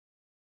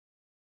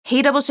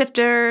Hey, Double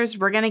Shifters,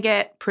 we're going to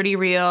get pretty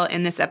real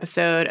in this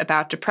episode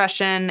about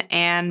depression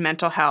and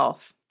mental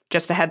health.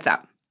 Just a heads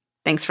up.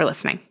 Thanks for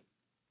listening.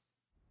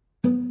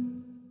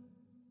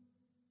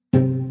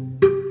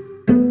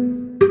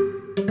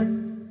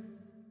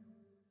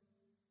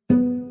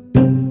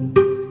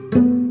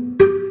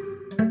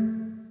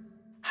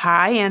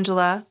 Hi,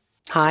 Angela.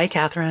 Hi,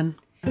 Catherine.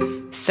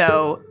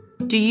 So,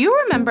 do you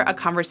remember a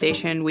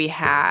conversation we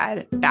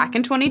had back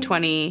in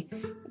 2020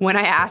 when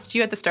I asked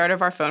you at the start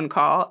of our phone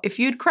call if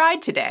you'd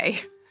cried today?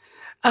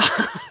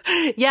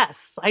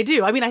 Yes, I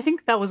do. I mean, I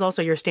think that was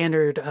also your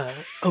standard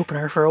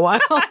opener for a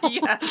while.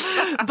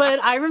 Yes.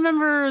 But I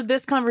remember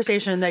this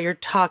conversation that you're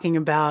talking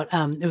about.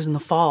 It was in the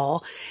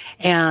fall.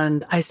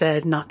 And I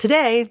said, not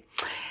today.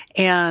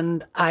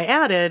 And I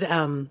added,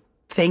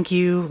 thank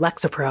you,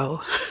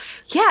 Lexapro.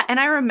 Yeah, and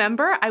I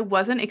remember I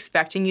wasn't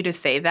expecting you to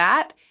say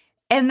that.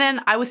 And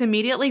then I was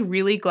immediately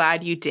really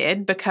glad you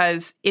did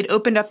because it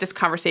opened up this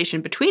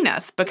conversation between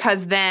us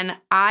because then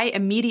I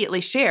immediately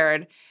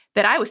shared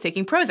that I was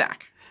taking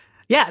Prozac.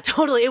 Yeah,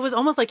 totally. It was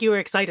almost like you were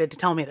excited to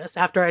tell me this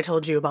after I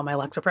told you about my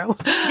Lexapro.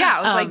 Yeah, I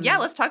was like, yeah,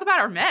 let's talk about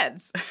our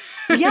meds.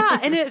 Yeah,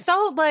 and it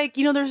felt like,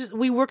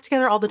 we work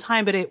together all the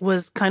time, but it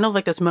was kind of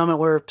like this moment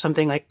where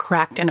something like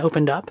cracked and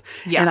opened up.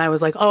 Yeah. And I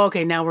was like, oh,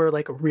 okay, now we're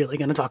like really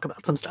going to talk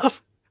about some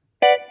stuff.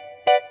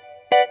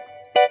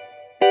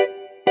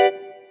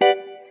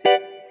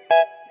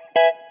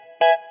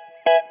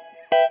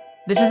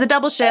 This is The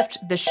Double Shift,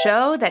 the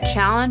show that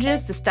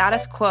challenges the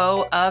status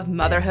quo of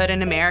motherhood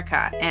in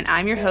America. And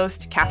I'm your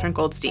host, Catherine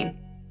Goldstein.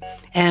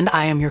 And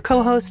I am your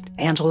co-host,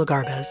 Angela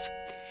Garbez.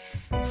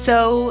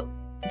 So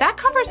that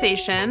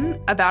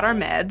conversation about our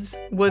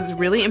meds was a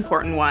really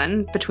important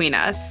one between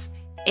us.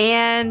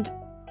 And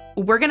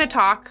we're going to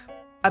talk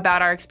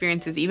about our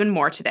experiences even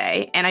more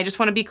today. And I just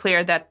want to be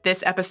clear that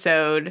this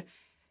episode,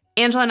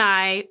 Angela and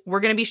I, we're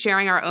going to be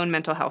sharing our own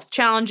mental health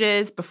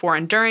challenges before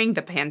and during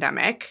the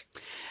pandemic.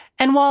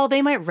 And while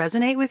they might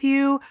resonate with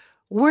you,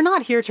 we're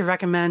not here to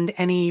recommend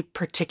any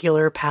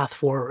particular path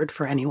forward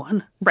for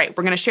anyone. Right.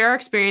 We're going to share our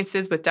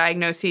experiences with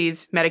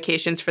diagnoses,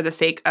 medications for the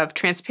sake of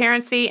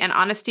transparency and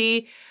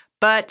honesty.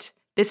 But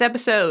this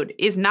episode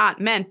is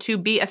not meant to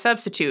be a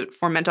substitute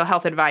for mental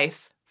health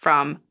advice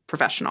from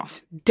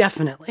professionals.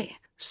 Definitely.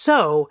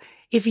 So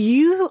if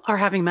you are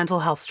having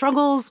mental health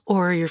struggles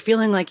or you're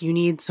feeling like you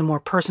need some more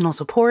personal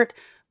support,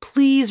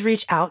 please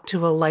reach out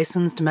to a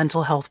licensed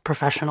mental health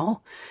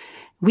professional.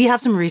 We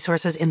have some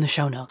resources in the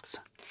show notes.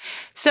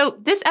 So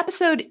this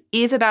episode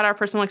is about our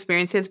personal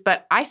experiences,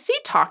 but I see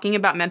talking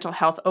about mental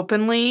health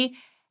openly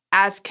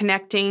as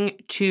connecting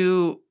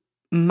to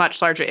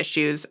much larger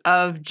issues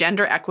of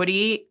gender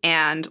equity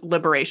and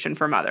liberation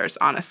for mothers,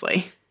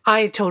 honestly.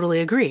 I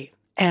totally agree.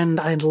 And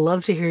I'd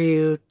love to hear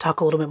you talk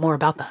a little bit more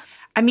about that.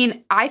 I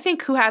mean, I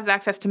think who has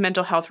access to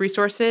mental health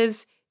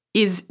resources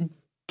is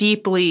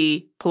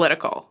deeply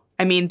political.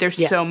 I mean, there's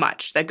so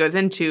much that goes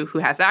into who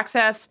has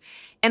access.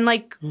 And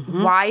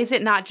why is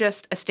it not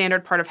just a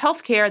standard part of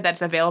healthcare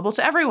that's available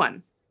to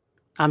everyone?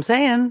 I'm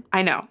saying.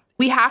 I know.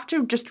 We have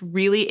to just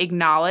really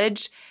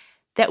acknowledge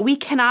that we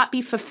cannot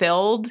be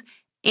fulfilled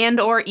and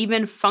or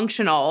even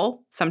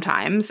functional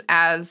sometimes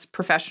as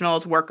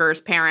professionals, workers,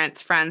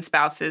 parents, friends,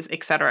 spouses,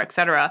 et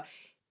cetera,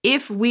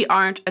 if we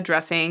aren't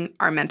addressing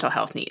our mental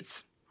health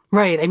needs.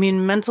 Right. I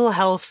mean, mental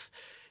health,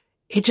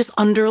 it just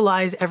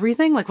underlies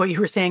everything, like what you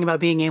were saying about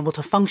being able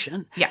to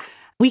function. Yeah.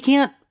 We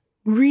can't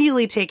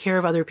really take care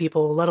of other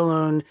people, let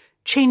alone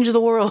change the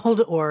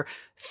world or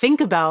think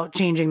about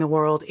changing the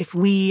world if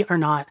we are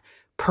not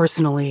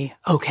personally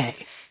okay.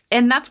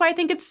 And that's why I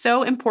think it's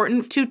so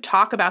important to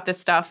talk about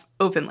this stuff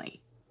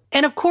openly.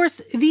 And of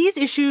course, these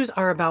issues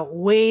are about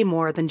way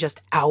more than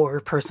just our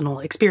personal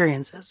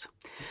experiences.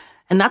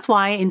 And that's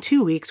why in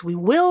 2 weeks, we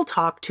will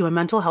talk to a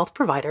mental health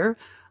provider,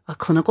 a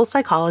clinical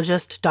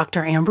psychologist,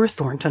 Dr. Amber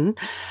Thornton,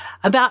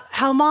 about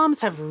how moms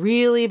have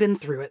really been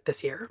through it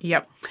this year.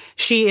 Yep.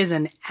 She is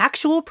an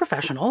actual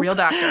professional. Real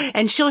doctor.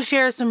 And she'll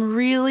share some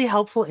really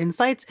helpful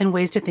insights and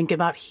ways to think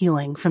about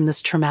healing from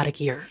this traumatic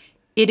year.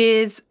 It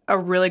is a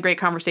really great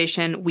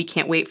conversation. We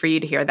can't wait for you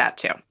to hear that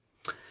too.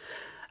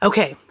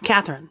 Okay,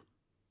 Catherine,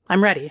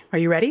 I'm ready. Are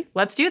you ready?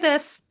 Let's do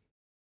this.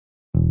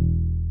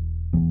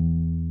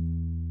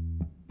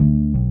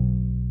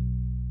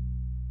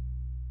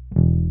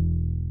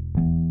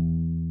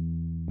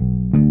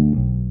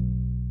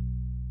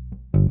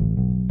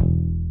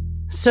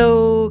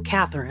 So,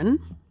 Catherine,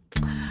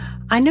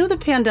 I know the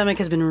pandemic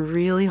has been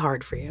really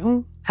hard for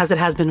you, as it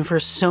has been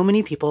for so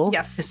many people,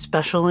 yes,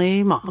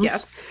 especially moms.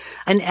 Yes.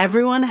 And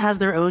everyone has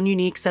their own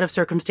unique set of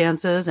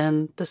circumstances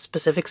and the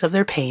specifics of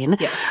their pain.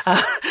 Yes.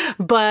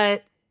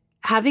 But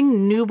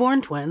having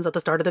newborn twins at the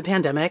start of the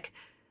pandemic,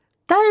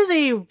 that is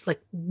a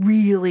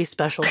really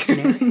special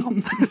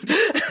scenario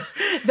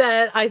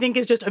that I think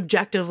is just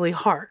objectively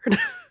hard.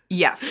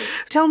 Yes.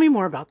 Tell me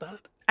more about that.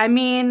 I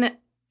mean,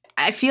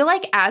 I feel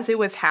like as it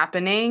was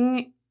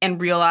happening and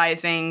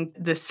realizing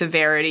the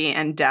severity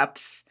and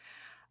depth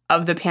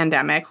of the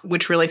pandemic,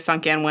 which really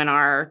sunk in when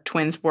our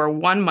twins were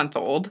 1 month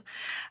old,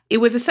 it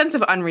was a sense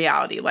of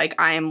unreality. Like,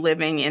 I am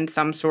living in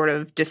some sort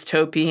of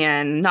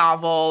dystopian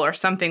novel or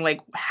something.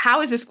 Like,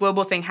 how is this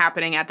global thing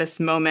happening at this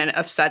moment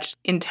of such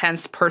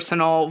intense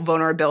personal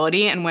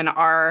vulnerability? And when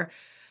our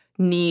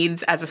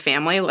needs as a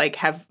family, like,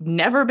 have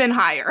never been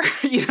higher,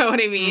 you know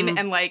what I mean?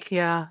 And like,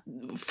 yeah.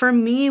 For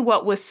me,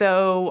 what was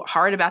so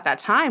hard about that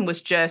time was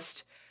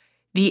just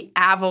the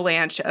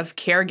avalanche of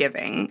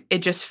caregiving. It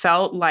just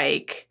felt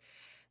like,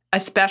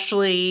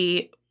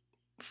 especially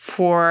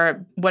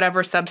for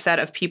whatever subset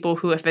of people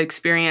who have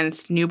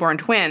experienced newborn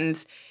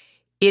twins,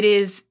 it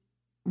is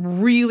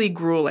really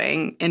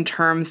grueling in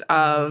terms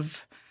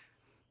of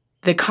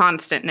the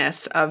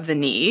constantness of the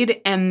need.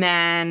 And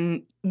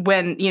then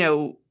when,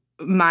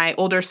 my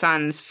older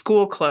son's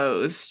school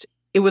closed,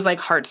 it was like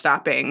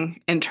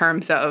heart-stopping in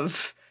terms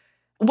of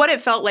what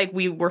it felt like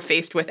we were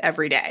faced with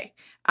every day.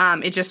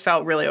 It just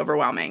felt really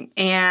overwhelming.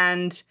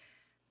 And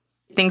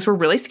things were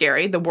really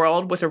scary. The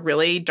world was a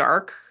really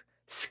dark,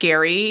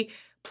 scary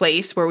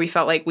place where we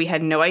felt like we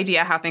had no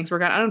idea how things were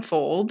going to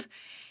unfold.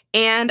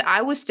 And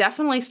I was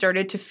definitely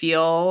started to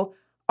feel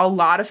a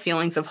lot of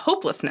feelings of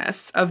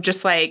hopelessness, of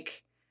just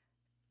like,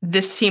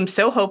 this seems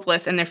so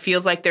hopeless and there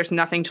feels like there's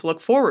nothing to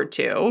look forward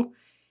to.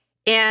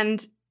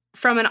 And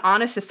from an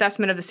honest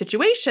assessment of the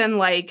situation,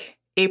 like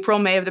April,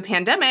 May of the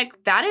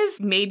pandemic, that is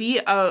maybe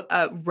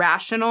a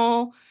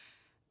rational,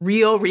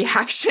 real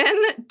reaction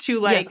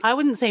to like... Yes, I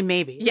wouldn't say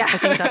maybe. Yeah. I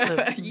think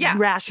that's a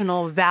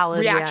rational,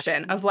 valid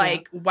reaction. Of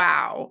like,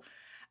 wow.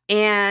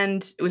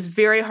 And it was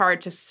very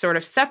hard to sort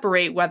of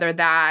separate whether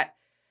that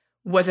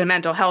was a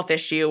mental health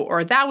issue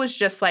or that was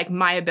just like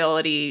my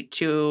ability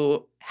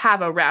to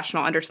have a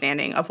rational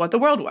understanding of what the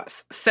world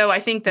was. So I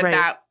think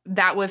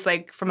that was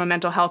like, from a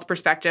mental health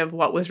perspective,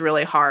 what was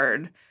really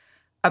hard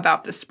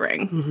about this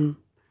spring. Mm-hmm.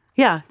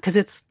 Yeah, because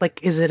it's like,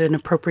 is it a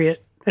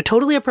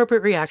totally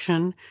appropriate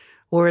reaction,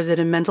 or is it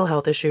a mental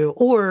health issue,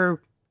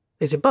 or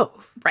is it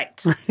both?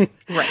 Right.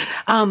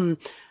 Right. I'm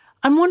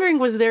wondering,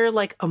 was there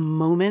like a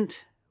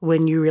moment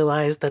when you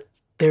realized that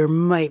there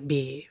might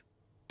be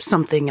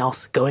something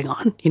else going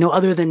on,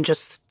 other than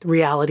just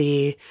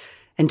reality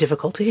and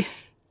difficulty?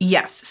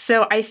 Yes.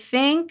 So I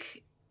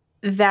think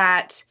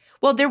that,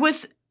 there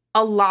was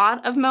a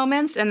lot of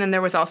moments, and then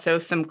there was also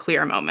some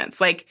clear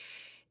moments. Like,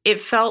 it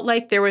felt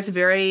like there was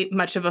very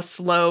much of a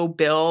slow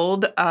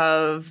build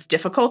of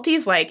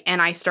difficulties. Like,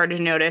 and I started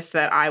to notice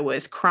that I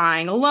was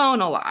crying alone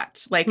a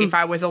lot. Like, if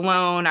I was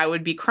alone, I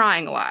would be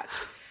crying a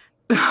lot.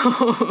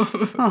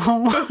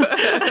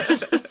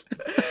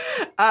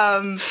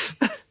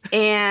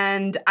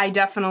 And I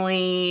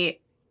definitely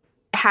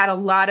had a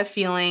lot of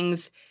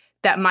feelings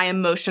that my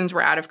emotions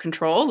were out of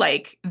control,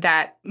 like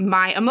that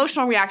my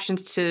emotional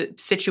reactions to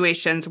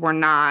situations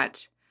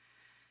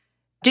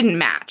didn't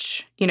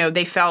match.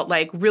 They felt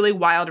like really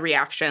wild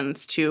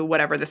reactions to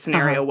whatever the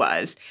scenario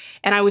was.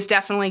 And I was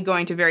definitely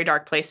going to very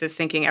dark places,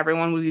 thinking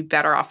everyone would be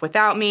better off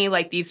without me.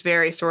 Like, these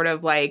very sort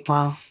of like,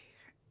 wow.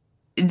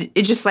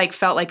 It just like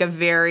felt like a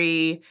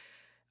very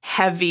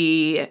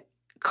heavy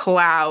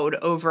cloud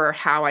over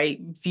how I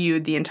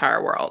viewed the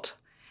entire world.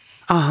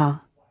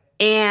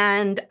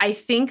 And I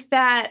think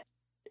that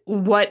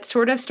what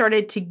sort of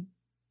started to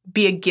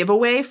be a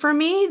giveaway for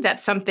me that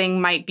something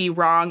might be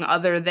wrong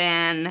other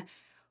than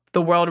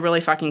the world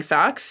really fucking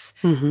sucks,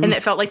 and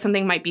it felt like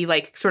something might be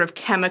like sort of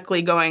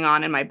chemically going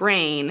on in my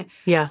brain,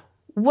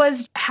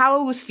 was how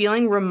I was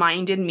feeling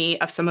reminded me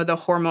of some of the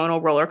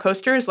hormonal roller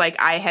coasters like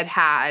I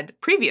had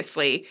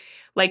previously.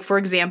 Like, for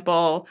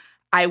example,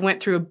 I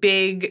went through a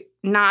big,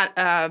 not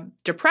a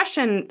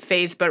depression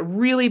phase, but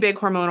really big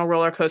hormonal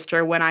roller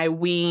coaster when I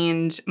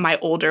weaned my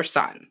older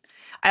son.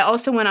 I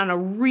also went on a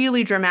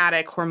really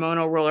dramatic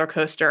hormonal roller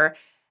coaster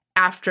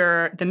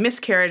after the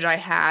miscarriage I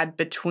had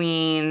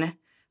between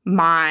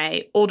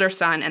my older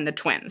son and the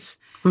twins.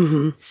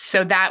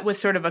 So that was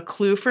sort of a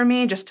clue for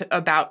me just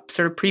about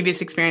sort of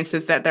previous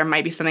experiences that there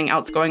might be something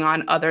else going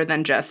on other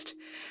than just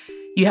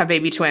you have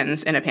baby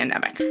twins in a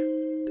pandemic.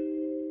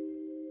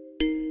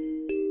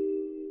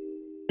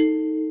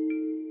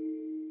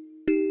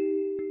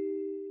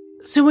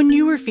 So when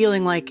you were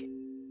feeling like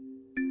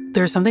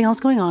there's something else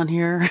going on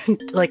here,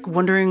 like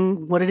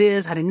wondering what it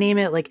is, how to name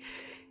it, like,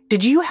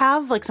 did you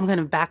have like some kind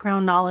of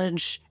background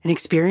knowledge and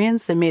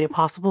experience that made it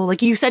possible?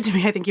 Like you said to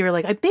me, I think you were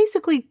like, I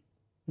basically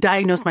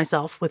diagnosed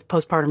myself with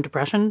postpartum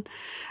depression.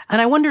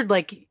 And I wondered,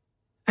 like,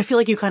 I feel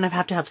like you kind of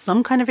have to have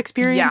some kind of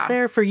experience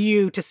there for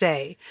you to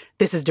say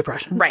this is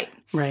depression. Right.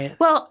 Right.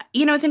 Well,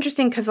 it's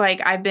interesting because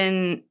like I've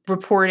been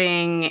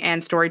reporting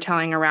and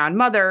storytelling around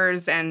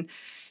mothers and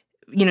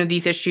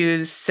these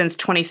issues since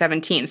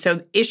 2017.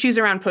 So issues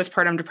around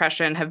postpartum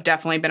depression have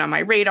definitely been on my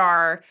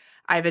radar.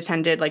 I've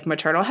attended like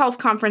maternal health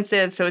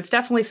conferences. So it's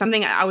definitely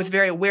something I was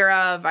very aware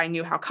of. I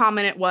knew how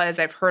common it was.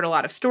 I've heard a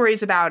lot of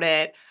stories about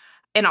it.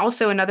 And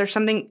also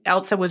something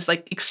else that was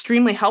like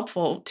extremely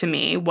helpful to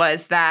me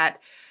was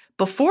that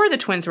before the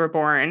twins were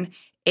born,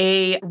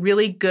 a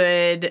really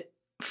good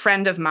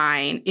friend of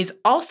mine is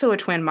also a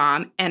twin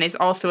mom and is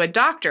also a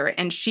doctor.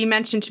 And she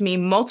mentioned to me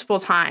multiple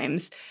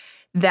times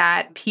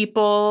that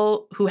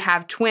people who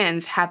have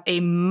twins have a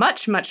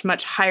much, much,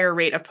 much higher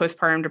rate of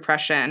postpartum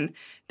depression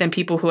than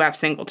people who have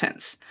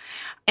singletons.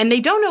 And they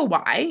don't know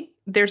why.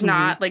 There's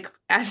not, like,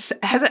 as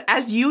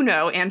you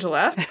know,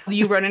 Angela,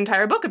 you wrote an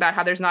entire book about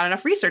how there's not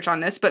enough research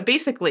on this, but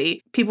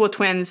basically people with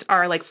twins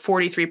are like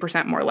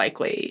 43% more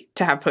likely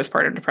to have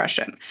postpartum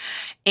depression.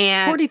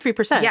 And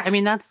 43%. Yeah. I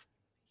mean, that's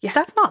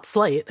not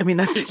slight. I mean,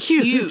 that's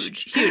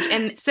huge. Huge.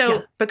 And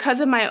so because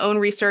of my own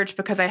research,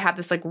 because I had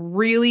this like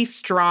really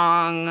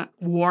strong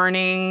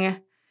warning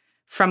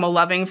from a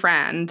loving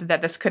friend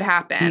that this could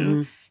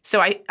happen, so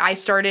I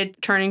started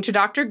turning to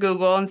Dr.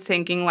 Google and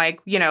thinking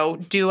like,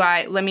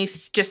 let me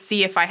just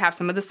see if I have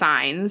some of the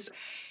signs.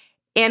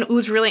 And it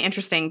was really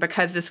interesting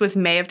because this was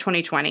May of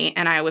 2020.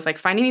 And I was like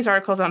finding these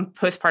articles on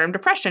postpartum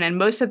depression. And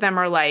most of them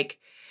are like,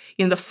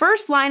 the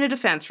first line of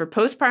defense for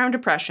postpartum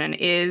depression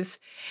is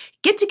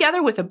get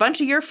together with a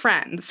bunch of your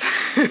friends.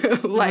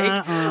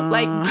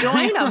 like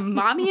join a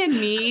Mommy and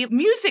Me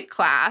music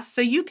class so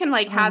you can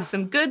like have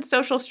some good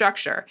social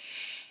structure.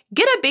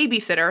 Get a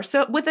babysitter,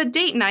 so with a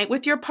date night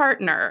with your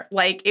partner.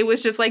 Like, it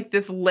was just like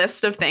this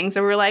list of things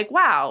that we were like,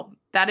 wow,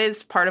 that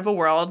is part of a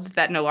world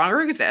that no longer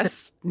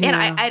exists. And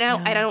I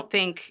don't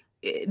think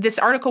this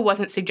article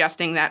wasn't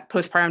suggesting that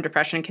postpartum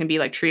depression can be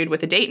like treated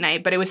with a date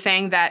night, but it was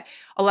saying that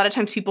a lot of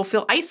times people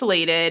feel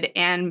isolated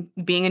and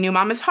being a new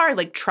mom is hard.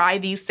 Like, try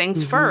these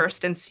things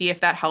first and see if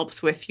that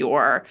helps with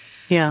your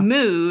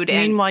mood.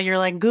 And meanwhile, you're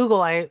like,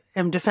 Google, I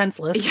am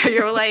defenseless. Yeah,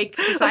 you're like,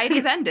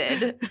 society's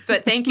ended,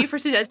 but thank you for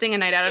suggesting a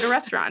night out at a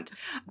restaurant.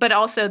 But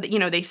also,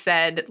 they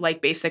said,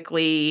 like,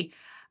 basically,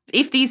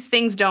 if these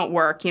things don't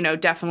work,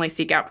 definitely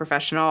seek out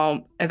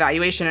professional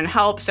evaluation and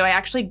help. So I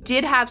actually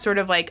did have sort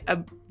of like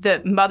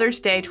the Mother's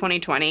Day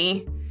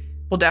 2020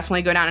 will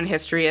definitely go down in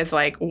history as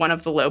like one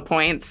of the low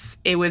points.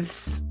 It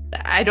was,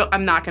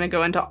 I'm not going to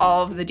go into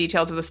all of the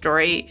details of the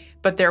story,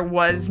 but there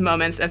was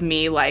moments of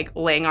me like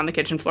laying on the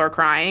kitchen floor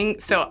crying.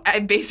 So I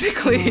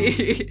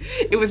basically,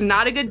 it was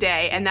not a good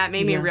day. And that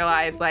made me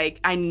realize like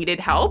I needed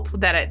help,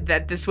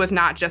 that this was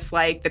not just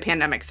like the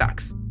pandemic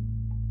sucks.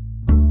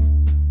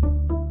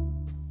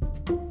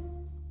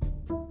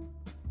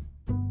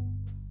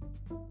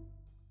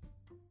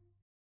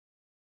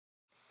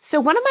 So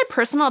one of my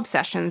personal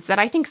obsessions that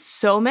I think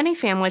so many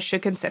families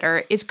should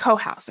consider is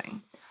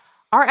co-housing.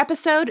 Our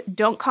episode,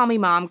 Don't Call Me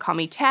Mom, Call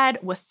Me Ted,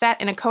 was set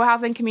in a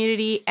co-housing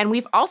community, and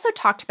we've also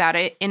talked about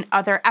it in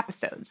other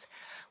episodes.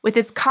 With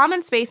its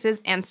common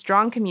spaces and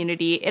strong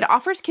community, it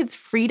offers kids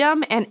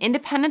freedom and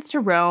independence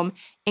to roam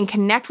and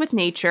connect with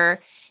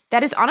nature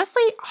that is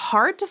honestly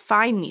hard to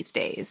find these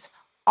days,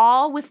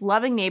 all with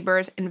loving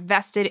neighbors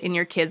invested in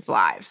your kids'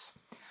 lives.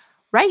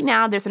 Right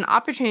now, there's an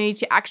opportunity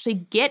to actually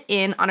get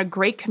in on a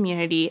great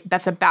community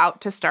that's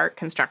about to start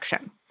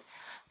construction.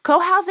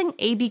 Co-housing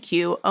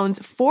ABQ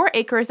owns 4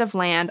 acres of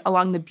land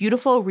along the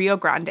beautiful Rio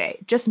Grande,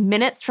 just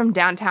minutes from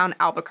downtown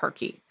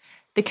Albuquerque.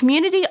 The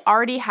community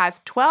already has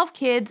 12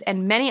 kids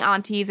and many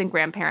aunties and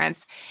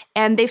grandparents,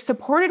 and they've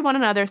supported one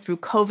another through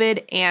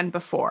COVID and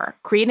before,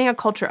 creating a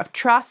culture of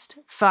trust,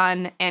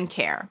 fun, and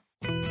care.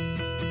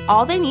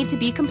 All they need to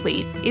be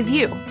complete is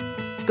you.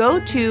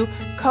 Go to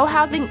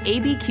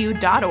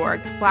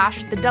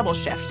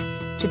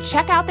cohousingabq.org/thedoubleshift to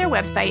check out their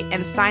website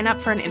and sign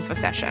up for an info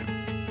session.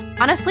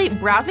 Honestly,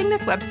 browsing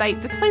this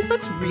website, this place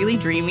looks really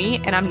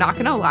dreamy, and I'm not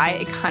gonna lie,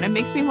 it kind of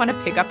makes me want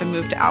to pick up and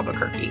move to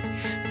Albuquerque.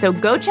 So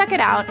go check it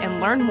out and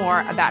learn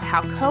more about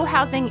how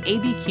Co-Housing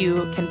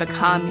ABQ can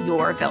become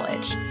your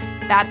village.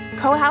 That's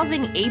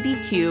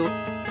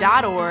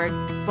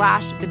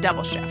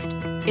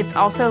cohousingabq.org/thedoubleshift. It's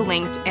also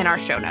linked in our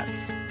show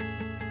notes.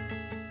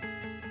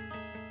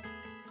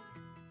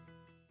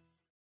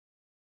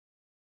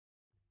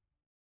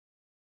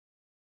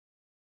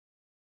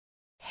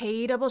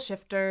 Hey, Double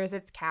Shifters,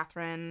 it's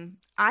Catherine.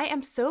 I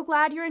am so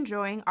glad you're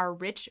enjoying our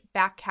rich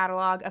back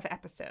catalog of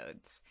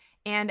episodes.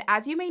 And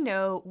as you may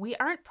know, we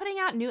aren't putting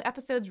out new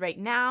episodes right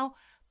now,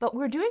 but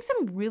we're doing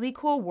some really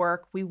cool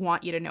work we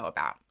want you to know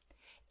about.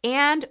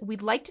 And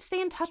we'd like to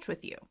stay in touch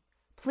with you.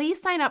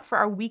 Please sign up for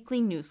our weekly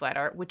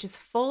newsletter, which is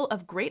full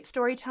of great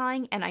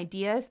storytelling and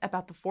ideas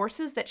about the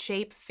forces that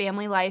shape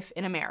family life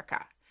in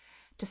America.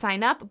 To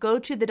sign up, go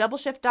to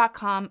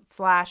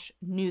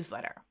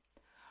thedoubleshift.com/newsletter.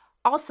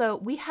 Also,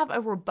 we have a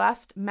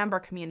robust member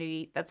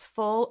community that's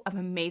full of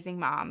amazing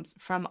moms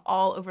from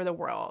all over the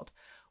world,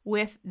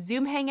 with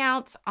Zoom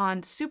hangouts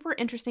on super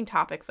interesting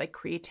topics like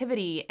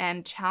creativity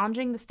and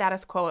challenging the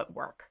status quo at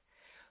work.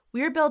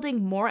 We're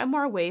building more and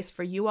more ways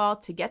for you all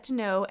to get to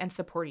know and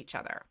support each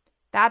other.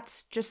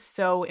 That's just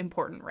so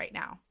important right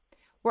now.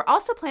 We're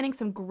also planning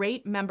some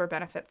great member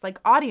benefits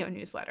like audio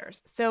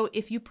newsletters. So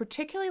if you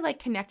particularly like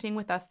connecting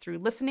with us through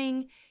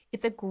listening,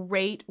 it's a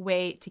great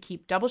way to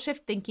keep Double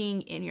Shift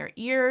thinking in your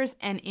ears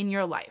and in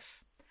your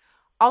life.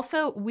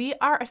 Also, we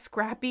are a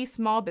scrappy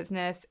small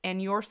business,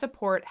 and your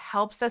support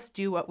helps us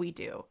do what we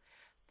do.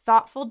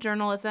 Thoughtful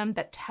journalism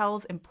that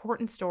tells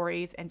important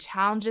stories and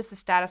challenges the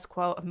status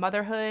quo of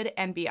motherhood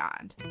and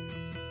beyond.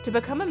 To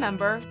become a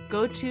member,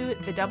 go to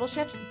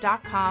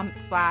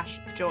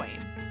thedoubleshift.com/join.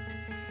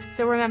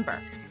 So remember,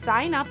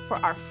 sign up for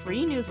our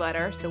free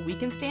newsletter so we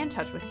can stay in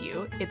touch with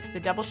you. It's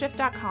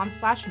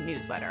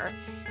thedoubleshift.com/newsletter.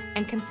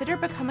 And consider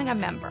becoming a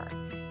member.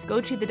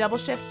 Go to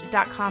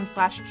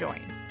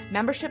thedoubleshift.com/join.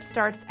 Membership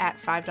starts at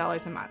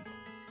 $5 a month.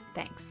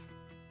 Thanks.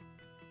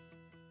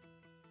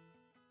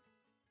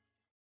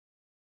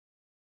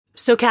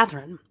 So,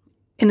 Catherine,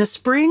 in the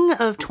spring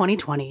of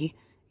 2020,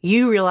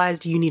 you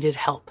realized you needed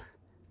help.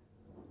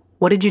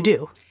 What did you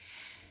do?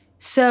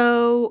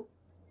 So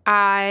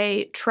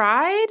I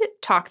tried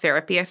talk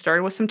therapy. I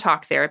started with some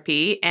talk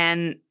therapy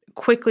and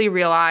quickly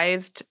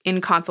realized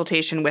in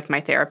consultation with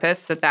my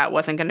therapist that that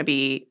wasn't going to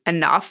be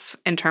enough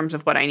in terms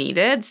of what I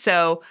needed.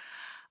 So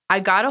I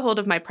got a hold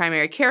of my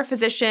primary care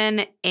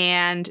physician,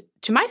 and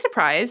to my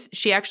surprise,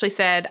 she actually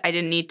said I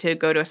didn't need to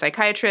go to a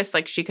psychiatrist,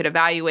 like she could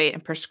evaluate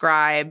and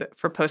prescribe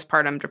for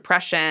postpartum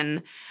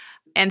depression.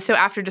 And so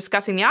after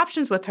discussing the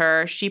options with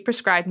her, she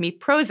prescribed me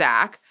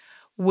Prozac,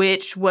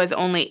 which was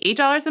only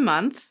 $8 a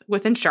month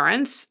with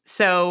insurance.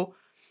 So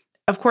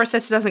of course,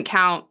 this doesn't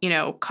count,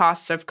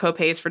 costs of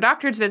copays for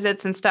doctor's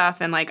visits and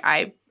stuff. And like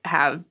I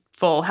have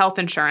full health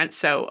insurance,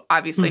 so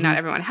obviously not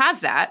everyone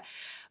has that.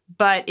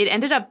 But it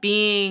ended up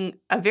being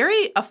a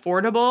very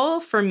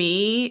affordable for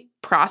me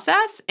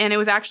process. And it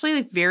was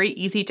actually very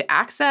easy to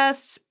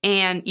access.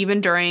 And even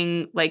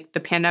during like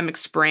the pandemic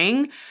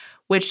spring,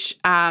 which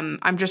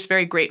I'm just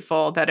very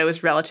grateful that it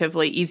was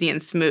relatively easy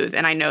and smooth.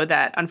 And I know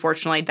that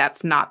unfortunately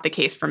that's not the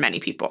case for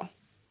many people.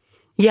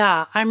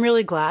 Yeah, I'm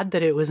really glad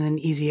that it was an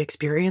easy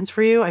experience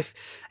for you. I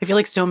feel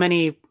like so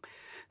many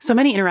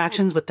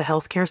interactions with the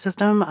healthcare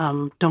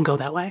system don't go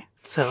that way.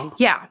 So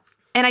yeah.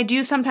 And I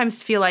do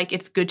sometimes feel like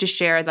it's good to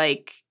share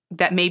like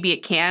that maybe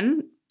it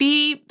can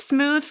be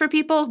smooth for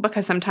people,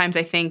 because sometimes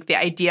I think the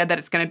idea that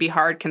it's going to be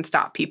hard can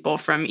stop people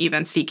from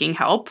even seeking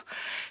help.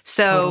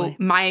 So Totally.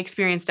 My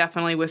experience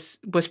definitely was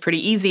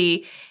pretty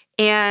easy.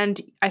 And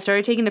I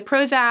started taking the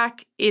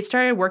Prozac. It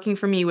started working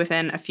for me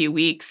within a few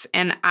weeks.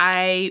 And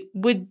I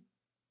would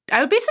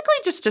basically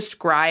just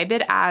describe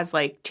it as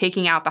like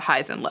taking out the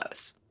highs and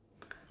lows.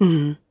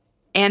 Mm-hmm.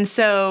 And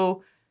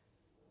so,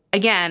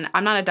 again,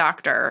 I'm not a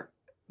doctor,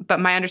 but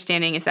my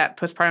understanding is that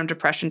postpartum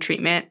depression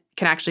treatment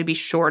can actually be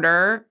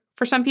shorter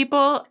for some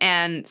people.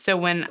 And so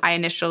when I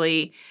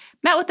initially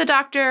met with the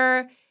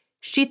doctor,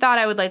 she thought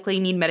I would likely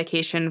need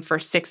medication for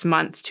 6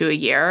 months to a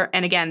year.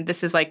 And again,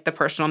 this is like the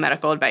personal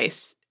medical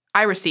advice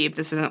I received.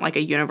 This isn't like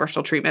a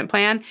universal treatment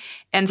plan.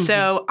 And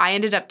so I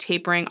ended up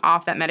tapering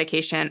off that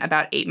medication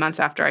about 8 months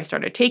after I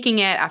started taking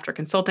it, after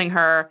consulting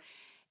her.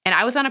 And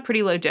I was on a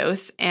pretty low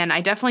dose, and I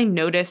definitely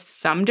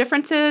noticed some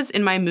differences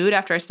in my mood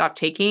after I stopped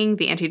taking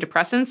the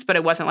antidepressants, but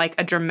it wasn't like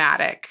a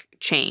dramatic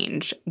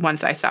change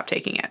once I stopped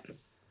taking it.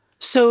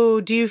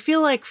 So do you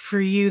feel like for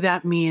you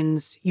that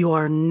means you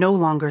are no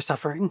longer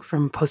suffering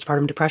from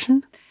postpartum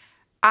depression?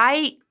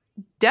 I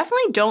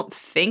definitely don't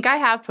think I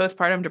have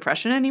postpartum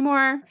depression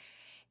anymore.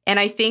 And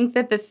I think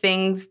that the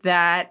things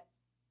that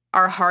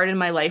are hard in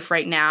my life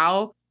right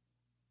now,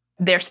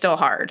 they're still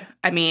hard.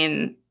 I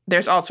mean,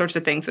 there's all sorts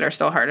of things that are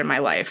still hard in my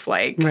life,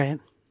 like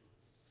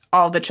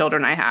all the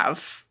children I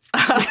have.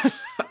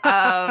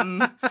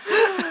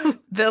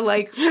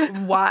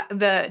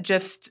 The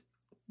just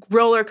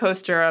roller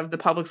coaster of the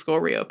public school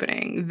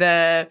reopening,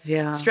 the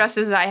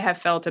stresses I have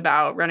felt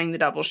about running the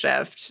double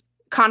shift,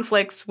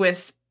 conflicts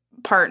with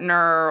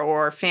partner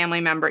or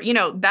family member,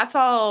 that's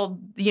all,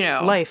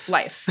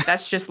 life.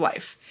 That's just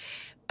life.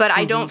 But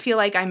I don't feel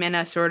like I'm in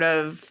a sort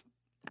of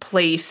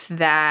place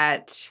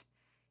that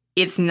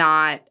it's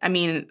not, I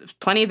mean,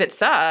 plenty of it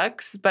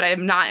sucks, but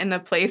I'm not in the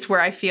place where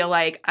I feel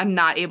like I'm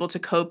not able to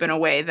cope in a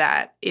way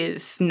that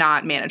is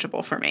not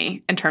manageable for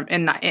me and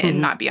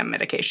not be on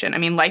medication. I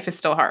mean, life is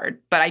still hard,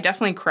 but I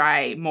definitely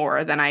cry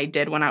more than I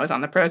did when I was on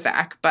the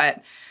Prozac,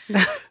 but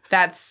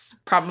that's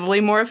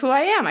probably more of who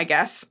I am, I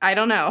guess. I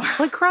don't know.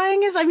 Like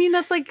crying is,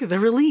 that's like the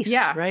release,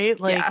 right?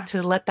 Like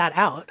to let that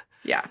out.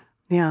 Yeah.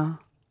 Yeah.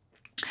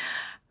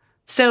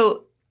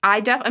 So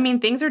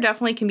things are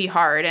definitely can be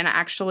hard. And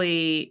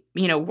actually,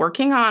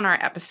 working on our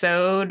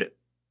episode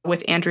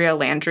with Andrea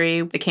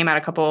Landry that came out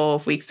a couple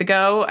of weeks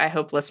ago, I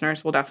hope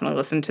listeners will definitely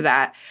listen to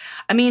that.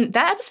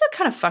 That episode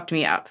kind of fucked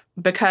me up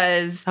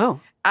because,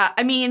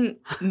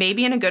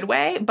 maybe in a good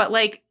way, but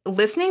like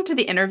listening to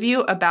the interview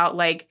about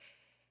like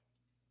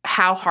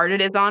how hard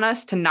it is on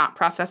us to not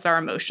process our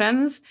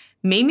emotions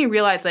made me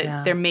realize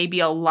that there may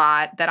be a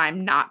lot that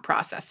I'm not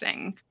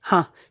processing.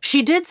 Huh.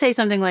 She did say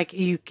something like,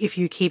 if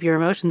you keep your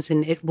emotions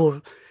in, it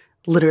will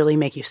literally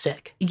make you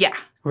sick. Yeah.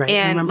 Right.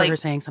 And I remember her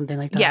saying something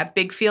like that. Yeah.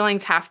 Big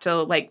feelings have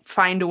to like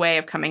find a way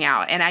of coming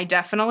out. And I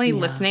definitely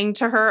listening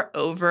to her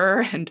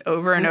over and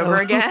over and over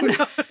again.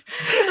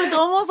 It's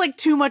almost like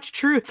too much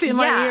truth in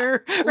my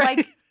ear. Right?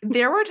 Like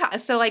there were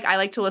times, so like I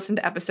like to listen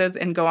to episodes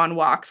and go on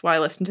walks while I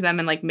listen to them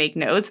and like make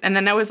notes. And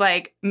then I was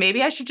like,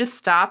 maybe I should just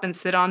stop and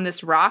sit on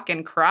this rock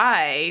and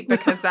cry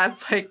because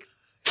that's like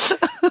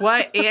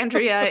what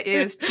Andrea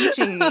is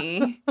teaching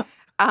me.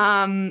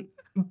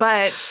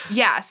 But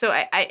yeah, so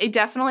it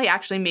definitely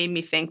actually made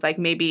me think like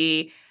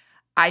maybe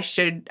I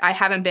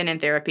haven't been in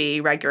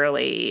therapy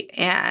regularly,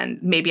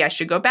 and maybe I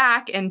should go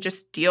back and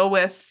just deal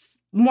with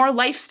more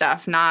life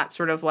stuff, not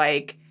sort of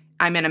like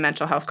I'm in a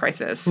mental health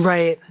crisis.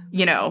 Right.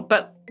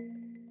 But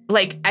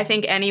like, I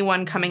think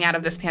anyone coming out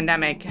of this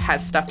pandemic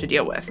has stuff to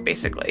deal with,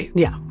 basically.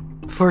 Yeah,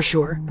 for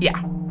sure.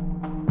 Yeah.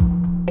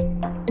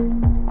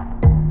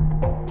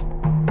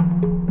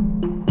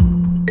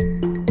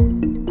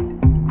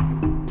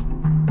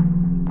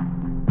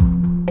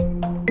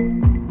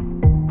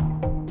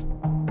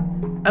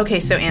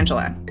 Okay, so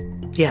Angela.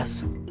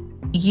 Yes.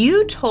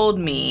 You told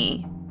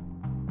me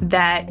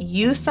that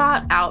you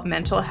sought out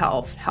mental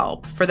health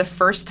help for the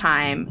first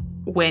time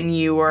when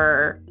you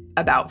were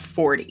about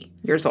 40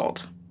 years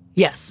old.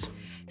 Yes.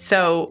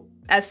 So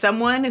as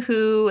someone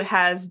who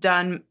has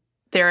done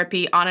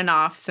therapy on and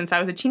off since I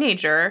was a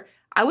teenager,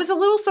 I was a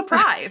little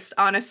surprised,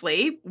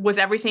 honestly. Was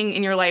everything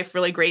in your life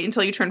really great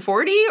until you turned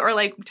 40? Or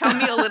like, tell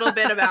me a little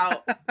bit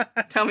about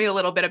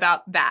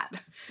that.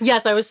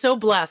 Yes, I was so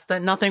blessed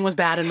that nothing was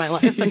bad in my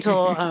life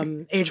until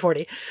age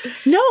 40.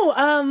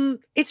 No,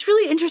 it's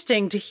really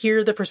interesting to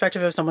hear the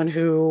perspective of someone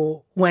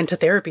who went to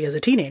therapy as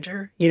a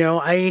teenager.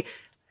 I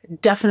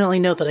definitely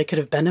know that I could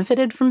have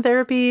benefited from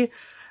therapy,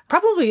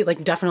 probably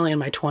like definitely in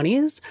my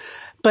 20s.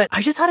 But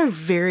I just had a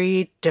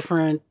very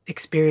different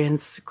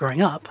experience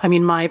growing up. I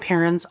mean, my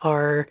parents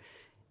are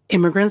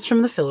immigrants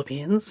from the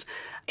Philippines,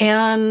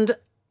 and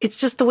it's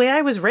just the way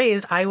I was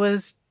raised. I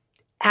was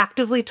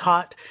actively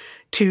taught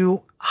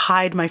to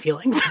hide my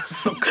feelings.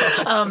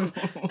 Oh,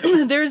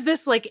 there's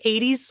this like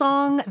 80s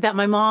song that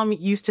my mom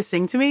used to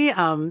sing to me.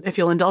 If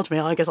you'll indulge me,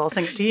 I guess I'll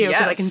sing it to you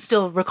because I can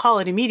still recall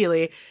it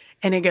immediately.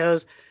 And it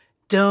goes,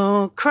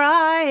 "Don't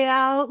cry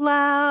out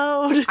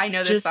loud. I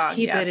know this song. Just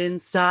keep it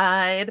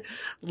inside.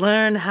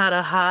 Learn how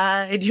to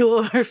hide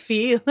your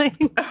feelings."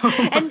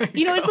 And,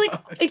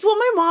 it's what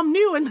my mom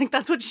knew. And like,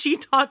 that's what she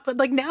taught. But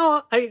like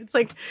now it's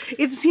like,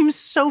 it seems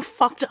so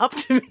fucked up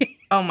to me.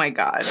 Oh my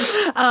God.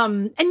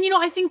 And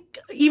I think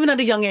even at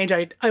a young age,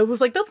 I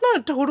was like, that's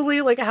not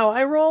totally like how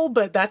I roll,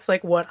 but that's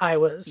like what I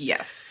was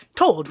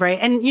told. Right.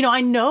 And,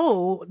 I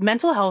know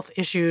mental health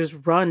issues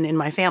run in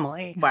my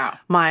family. Wow.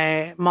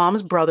 My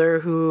mom's brother,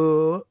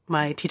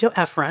 my Tito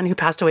Efren, who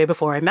passed away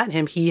before I met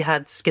him, he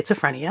had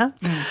schizophrenia.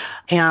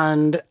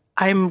 And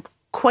I'm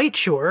quite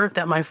sure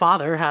that my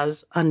father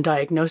has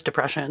undiagnosed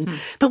depression,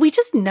 but we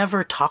just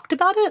never talked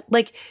about it.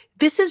 Like,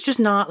 this is just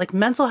not like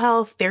mental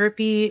health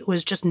therapy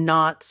was just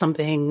not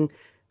something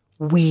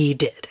we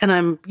did. And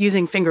I'm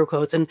using finger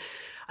quotes. And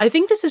I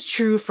think this is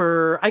true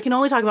I can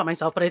only talk about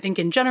myself, but I think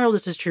in general,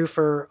 this is true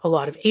for a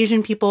lot of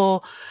Asian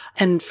people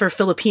and for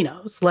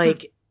Filipinos.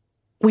 Like,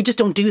 we just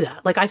don't do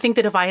that. Like, I think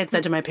that if I had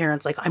said to my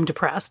parents, like, I'm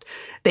depressed,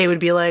 they would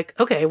be like,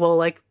 okay, well,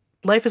 like,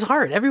 life is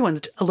hard.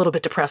 Everyone's a little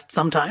bit depressed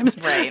sometimes.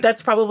 Right.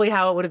 That's probably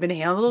how it would have been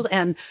handled.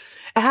 And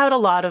I had a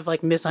lot of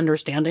like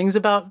misunderstandings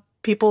about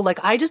people. Like,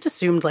 I just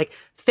assumed like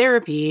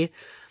therapy,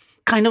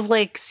 kind of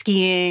like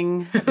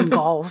skiing and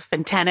golf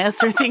and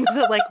tennis or things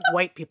that like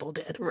white people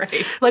did.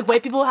 Right. Like,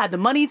 white people had the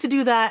money to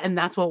do that, and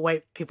that's what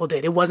white people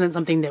did. It wasn't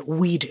something that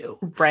we do.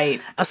 Right.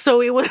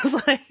 So it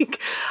was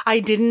like, I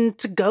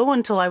didn't go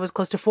until I was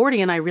close to 40,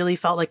 and I really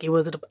felt like it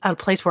was at a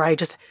place where I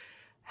just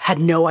had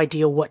no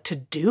idea what to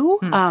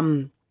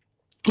do.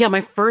 Yeah,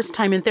 my first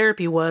time in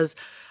therapy was,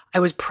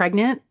 I was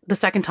pregnant. The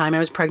second time I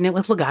was pregnant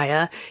with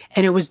Lagaya,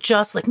 and it was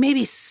just like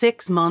maybe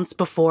 6 months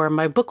before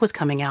my book was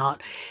coming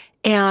out.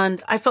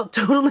 And I felt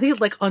totally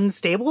like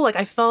unstable. Like,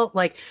 I felt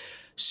like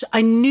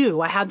I knew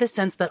I had this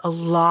sense that a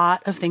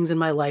lot of things in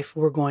my life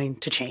were going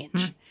to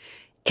change.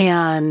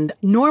 And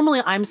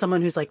normally I'm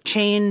someone who's like,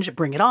 change,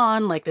 bring it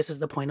on. Like, this is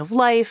the point of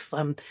life.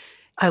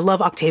 I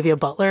love Octavia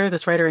Butler,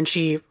 this writer, and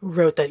she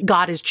wrote that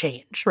God is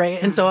change, right?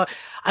 And so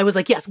I was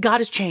like, yes, God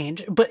is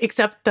change, but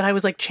except that I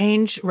was like,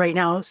 change right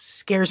now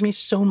scares me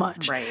so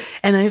much. Right.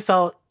 And I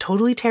felt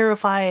totally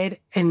terrified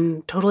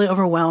and totally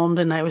overwhelmed.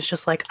 And I was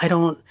just like,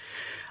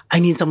 I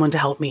need someone to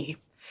help me.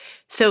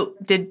 So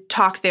did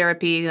talk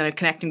therapy,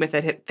 connecting with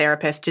a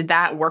therapist, did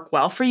that work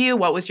well for you?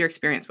 What was your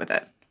experience with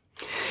it?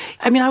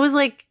 I mean, I was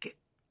like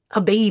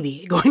a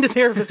baby going to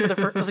therapist for the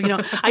first,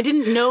 I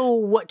didn't know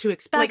what to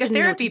expect. Like a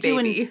therapy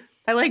baby.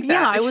 I like that.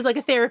 Yeah, I was like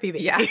a therapy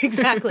baby. Yeah.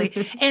 Exactly.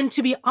 And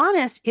to be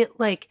honest,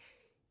 I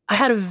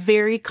had a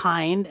very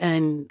kind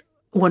and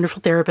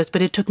wonderful therapist,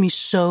 but it took me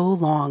so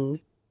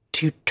long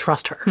to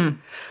trust her.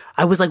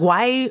 I was like,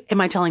 why am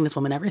I telling this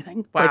woman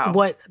everything? Wow.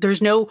 Like,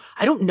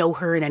 I don't know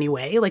her in any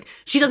way. Like,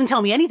 she doesn't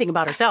tell me anything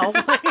about herself.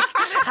 Like,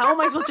 how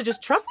am I supposed to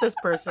just trust this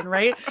person?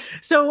 Right.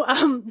 So,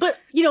 but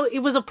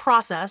it was a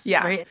process.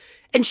 Yeah. Right.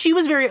 And she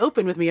was very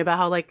open with me about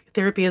how like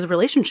therapy is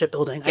relationship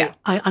building. Yeah.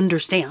 I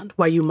understand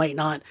why you might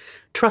not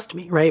trust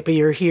me. Right. But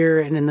you're here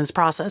and in this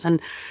process.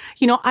 And,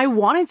 I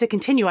wanted to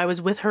continue. I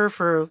was with her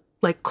for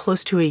like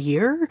close to a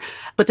year.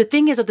 But the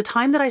thing is, at the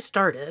time that I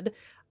started,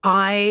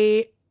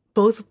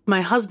 both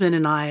my husband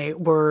and I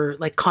were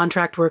like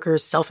contract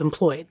workers,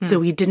 self-employed. So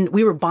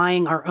we were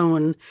buying our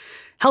own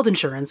health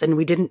insurance, and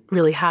we didn't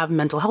really have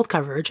mental health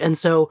coverage. And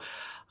so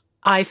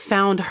I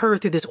found her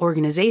through this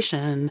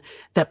organization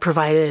that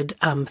provided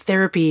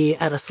therapy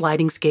at a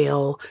sliding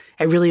scale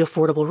at really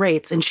affordable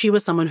rates. And she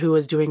was someone who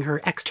was doing her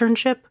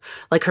externship,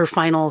 like her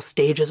final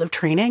stages of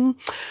training.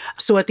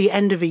 So at the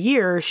end of a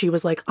year, she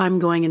was like, I'm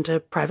going into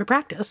private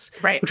practice,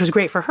 Right. which was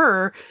great for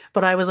her.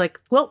 But I was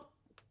like, well,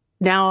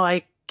 now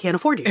I can't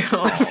afford you.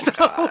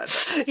 God.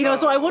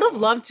 So I would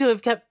have loved to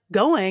have kept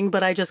going,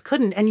 but I just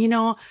couldn't. And,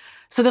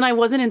 so then I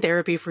wasn't in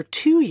therapy for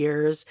 2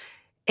 years.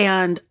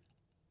 And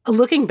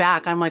looking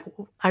back, I'm like,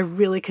 I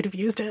really could have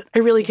used it. I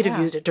really could have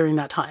used it during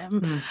that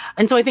time. Mm.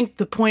 And so I think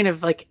the point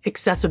of like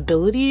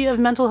accessibility of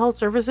mental health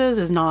services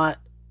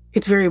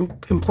it's very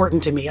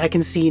important to me. I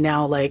can see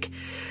now, like,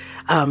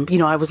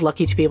 I was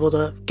lucky to be able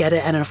to get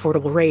it at an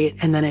affordable rate,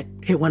 and then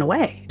it went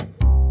away.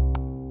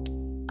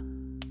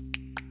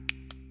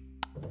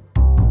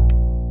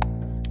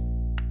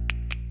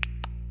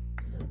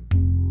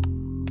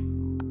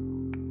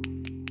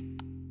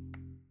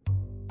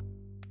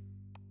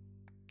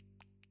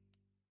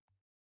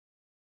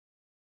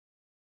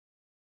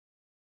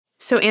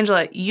 So,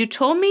 Angela, you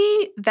told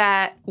me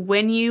that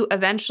when you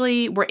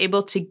eventually were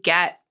able to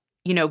get,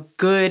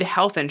 good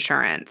health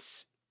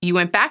insurance, you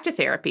went back to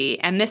therapy,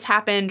 and this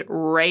happened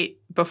right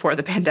before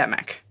the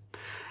pandemic.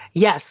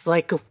 Yes,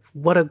 like,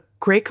 what a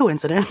great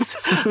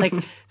coincidence. Like,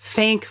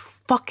 thank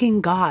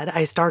fucking God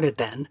I started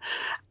then.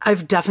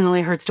 I've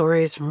definitely heard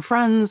stories from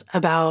friends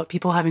about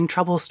people having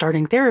trouble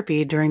starting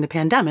therapy during the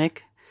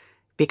pandemic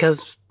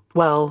because,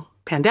 well,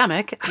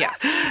 pandemic. Yes.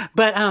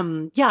 But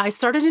I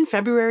started in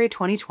February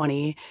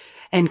 2020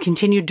 and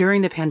continued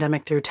during the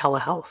pandemic through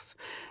telehealth.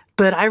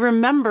 But I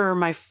remember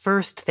my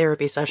first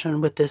therapy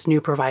session with this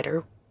new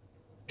provider.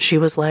 She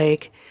was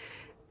like,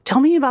 tell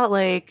me about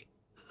like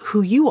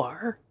who you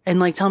are and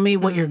like tell me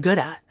what you're good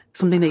at,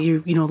 something that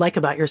you like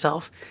about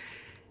yourself.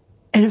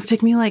 And it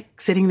took me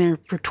like sitting there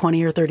for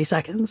 20 or 30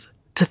 seconds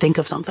to think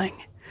of something.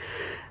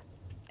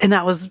 And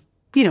that was,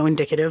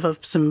 indicative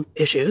of some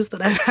issues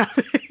that I was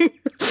having.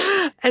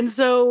 And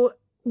so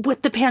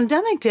what the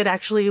pandemic did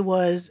actually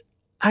was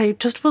I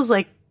just was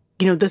like,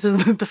 this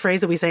is the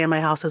phrase that we say in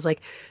my house is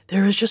like,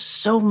 there is just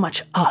so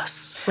much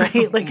us,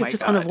 right? Like, it's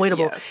just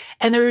unavoidable. Yes.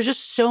 And there is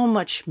just so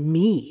much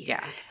me.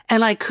 Yeah.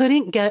 And I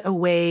couldn't get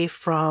away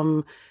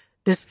from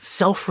this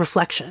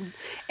self-reflection.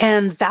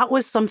 And that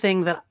was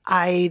something that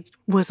I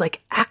was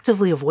like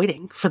actively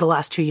avoiding for the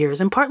last 2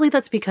 years. And partly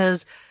that's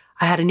because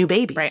I had a new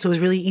baby. Right. So it was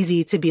really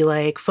easy to be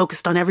like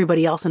focused on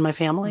everybody else in my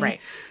family. Right.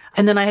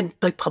 And then I had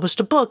like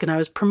published a book and I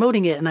was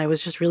promoting it and I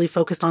was just really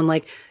focused on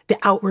like the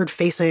outward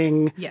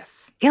facing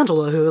Yes.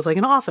 Angela, who was like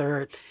an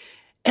author.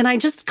 And I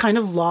just kind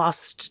of I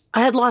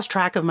had lost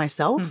track of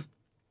myself.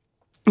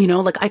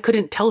 Like I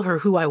couldn't tell her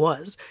who I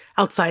was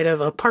outside of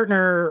a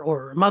partner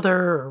or a mother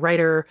or a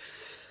writer.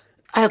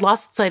 I had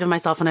lost sight of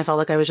myself and I felt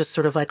like I was just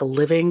sort of like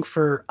living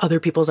for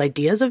other people's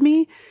ideas of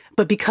me.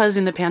 But because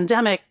in the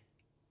pandemic,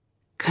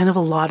 kind of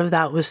a lot of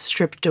that was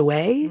stripped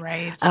away.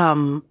 Right.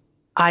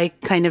 I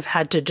kind of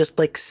had to just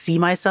like see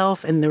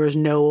myself and there was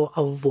no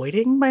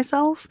avoiding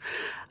myself.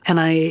 And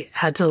I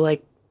had to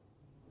like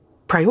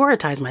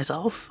prioritize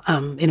myself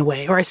in a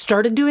way, or I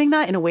started doing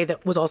that in a way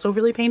that was also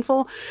really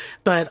painful.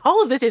 But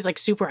all of this is like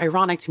super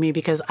ironic to me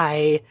because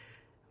I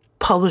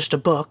published a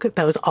book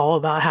that was all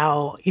about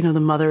how, the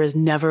mother is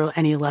never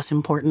any less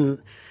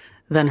important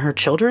than her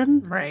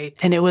children. Right.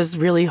 And it was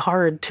really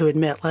hard to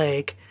admit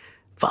like,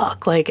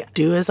 fuck, like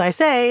do as I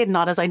say,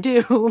 not as I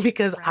do,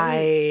 because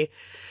Right.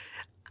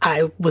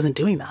 I wasn't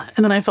doing that.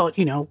 And then I felt,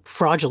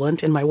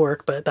 fraudulent in my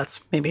work, but that's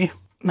maybe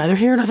neither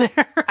here nor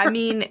there. I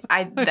mean,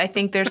 I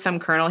think there's some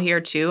kernel here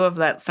too of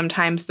that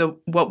sometimes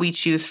what we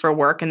choose for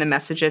work and the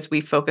messages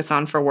we focus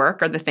on for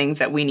work are the things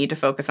that we need to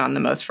focus on the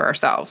most for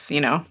ourselves,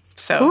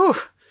 So Ooh.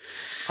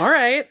 All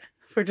right.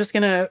 We're just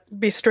going to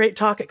be straight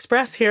talk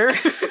express here.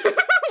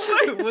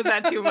 Was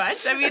that too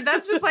much? I mean,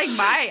 that's just like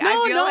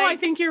I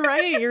think you're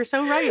right. You're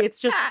so right.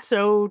 It's just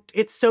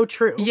it's so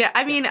true. Yeah.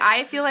 I mean,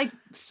 I feel like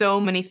so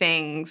many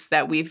things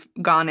that we've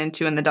gone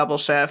into in the double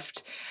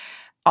shift,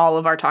 all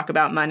of our talk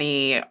about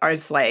money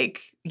is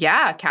like,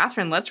 yeah,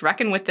 Catherine, let's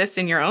reckon with this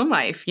in your own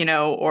life,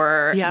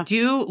 or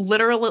do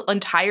literal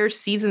entire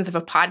seasons of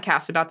a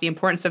podcast about the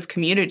importance of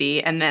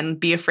community and then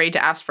be afraid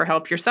to ask for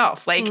help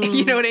yourself. Like,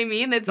 you know what I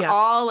mean? It's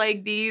all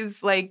like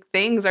these like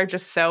things are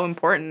just so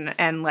important.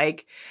 And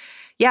like,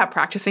 yeah,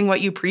 practicing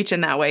what you preach in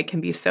that way can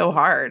be so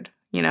hard,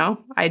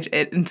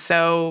 it's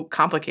so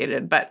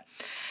complicated. But,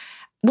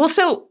 well,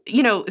 so,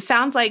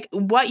 sounds like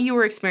what you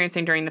were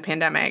experiencing during the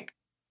pandemic,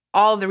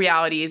 all of the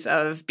realities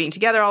of being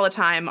together all the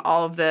time,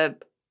 all of the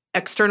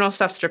external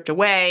stuff stripped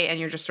away, and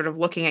you're just sort of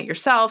looking at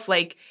yourself.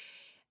 Like,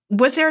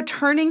 was there a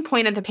turning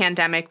point in the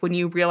pandemic when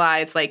you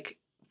realized, like,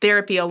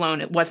 therapy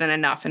alone, it wasn't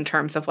enough in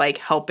terms of, like,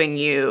 helping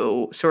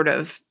you sort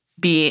of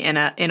be in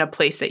a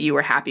place that you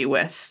were happy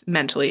with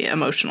mentally,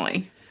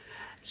 emotionally?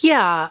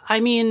 Yeah. I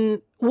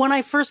mean, when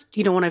I first,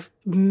 when I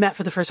met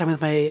for the first time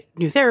with my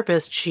new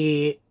therapist,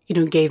 she,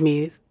 gave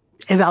me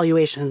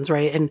evaluations,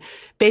 right? And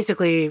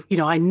basically,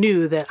 I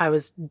knew that I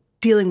was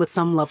dealing with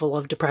some level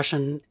of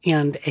depression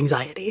and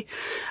anxiety.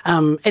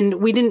 And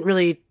we didn't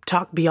really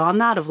talk beyond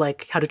that of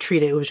like how to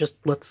treat it. It was just,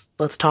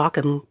 let's talk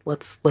and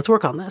let's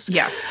work on this.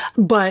 Yeah.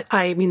 But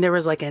I mean, there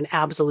was like an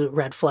absolute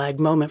red flag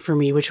moment for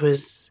me, which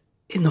was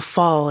in the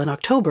fall in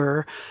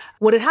October.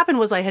 What had happened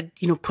was I had,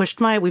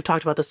 we've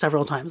talked about this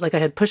several times. Like I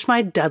had pushed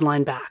my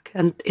deadline back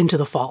and into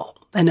the fall.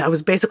 And I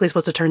was basically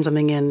supposed to turn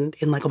something in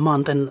like a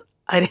month, and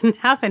I didn't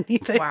have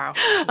anything. Wow.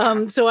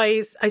 So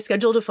I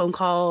scheduled a phone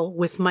call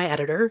with my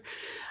editor,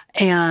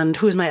 and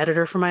who is my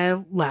editor for my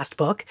last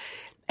book.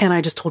 And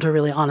I just told her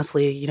really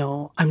honestly,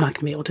 I'm not going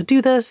to be able to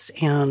do this,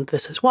 and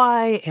this is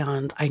why,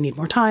 and I need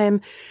more time.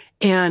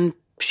 And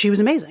she was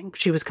amazing.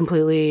 She was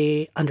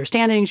completely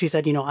understanding. She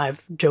said,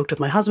 I've joked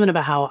with my husband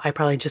about how I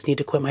probably just need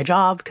to quit my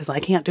job because I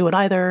can't do it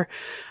either.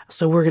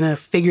 So we're going to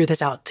figure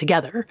this out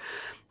together.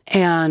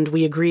 And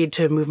we agreed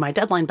to move my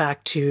deadline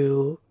back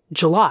to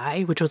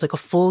July, which was like a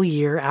full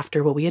year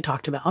after what we had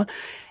talked about.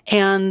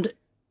 And,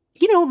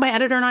 my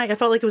editor and I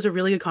felt like it was a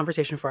really good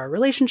conversation for our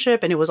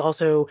relationship. And it was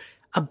also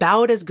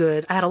about as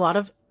good. I had a lot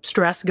of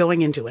stress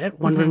going into it,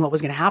 wondering what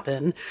was going to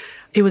happen.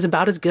 It was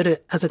about as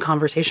good as a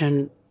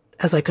conversation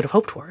as I could have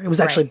hoped for. It was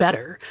actually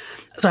better.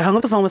 So I hung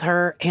up the phone with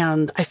her,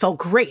 and I felt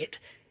great.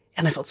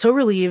 And I felt so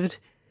relieved.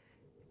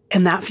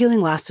 And that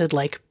feeling lasted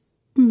like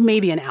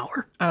maybe an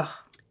hour. Ugh.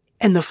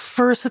 And the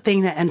first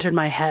thing that entered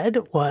my head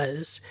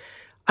was,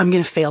 I'm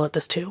going to fail at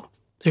this too.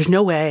 There's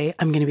no way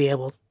I'm going to be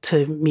able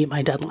to meet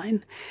my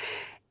deadline.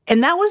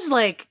 And that was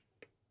like,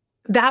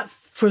 that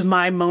for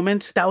my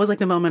moment, that was like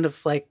the moment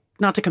of like,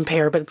 not to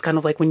compare, but it's kind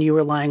of like when you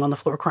were lying on the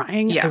floor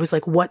crying. Yeah. I was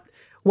like, what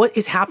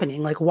is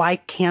happening? Like, why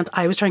can't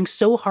I was trying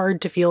so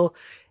hard to feel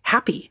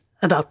happy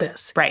about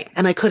this. Right.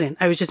 And I couldn't.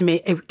 It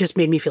just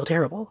made me feel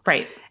terrible.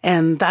 Right.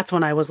 And that's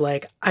when I was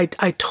like, I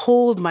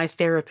told my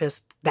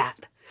therapist that.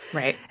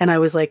 Right. And I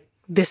was like,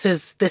 this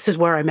is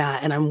where I'm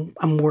at, and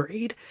I'm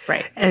worried.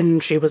 Right.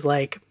 And she was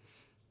like,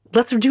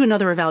 let's do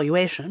another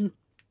evaluation.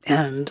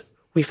 And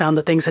we found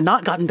that things had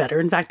not gotten better.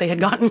 In fact, they had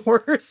gotten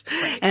worse.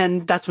 Right.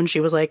 And that's when she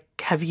was like,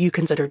 have you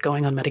considered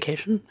going on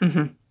medication?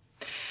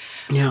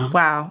 Mm-hmm. Yeah.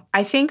 Wow.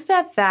 I think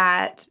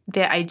that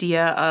the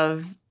idea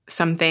of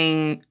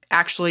something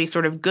actually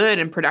sort of good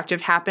and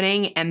productive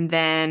happening, and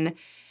then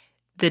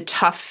the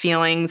tough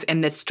feelings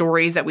and the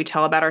stories that we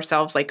tell about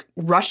ourselves, like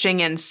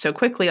rushing in so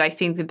quickly, I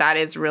think that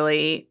is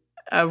really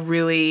a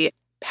really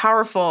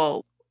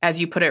powerful, as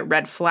you put it,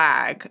 red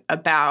flag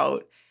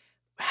about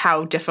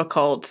how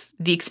difficult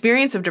the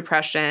experience of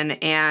depression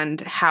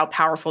and how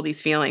powerful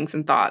these feelings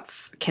and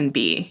thoughts can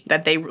be,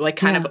 that they like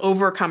kind of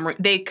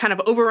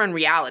overrun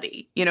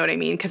reality. You know what I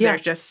mean? Because they're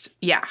just,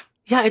 Yeah,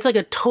 it's like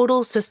a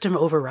total system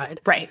override.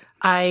 Right.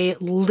 I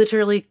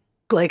literally,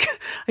 I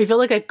feel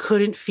like I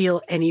couldn't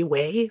feel any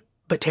way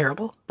but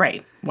terrible.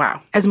 Right.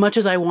 Wow. As much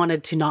as I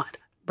wanted to not.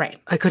 Right.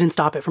 I couldn't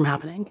stop it from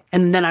happening.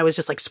 And then I was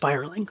just like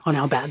spiraling on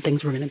how bad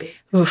things were going to be.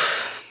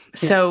 Oof.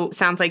 So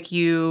sounds like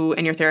you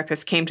and your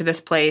therapist came to this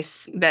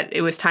place that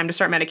it was time to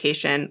start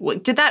medication.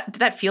 Did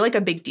that feel like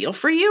a big deal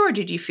for you, or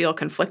did you feel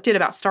conflicted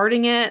about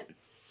starting it?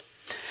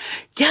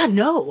 Yeah,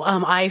 no.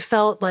 I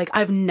felt like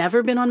I've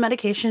never been on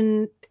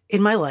medication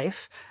in my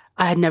life.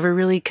 I had never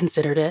really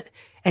considered it.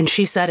 And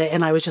she said it,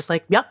 and I was just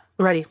like, yep,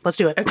 ready. Let's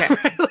do it. Okay.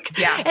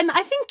 Yeah. And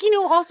I think,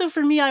 also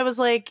for me, I was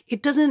like,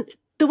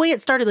 the way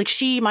it started, like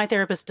my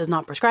therapist does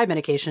not prescribe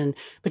medication,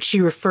 but she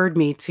referred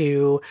me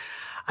to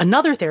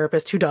another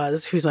therapist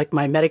who's like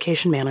my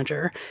medication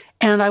manager.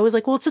 And I was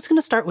like, well, it's just going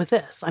to start with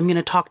this. I'm going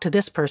to talk to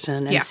this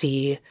person and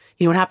see,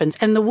 what happens.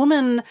 And the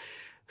woman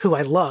who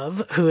I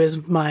love,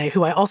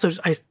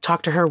 I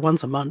talk to her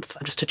once a month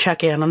just to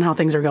check in on how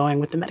things are going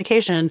with the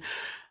medication.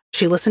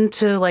 She listened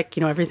to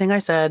everything I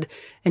said,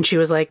 and she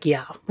was like,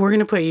 yeah, we're going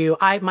to put you,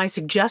 my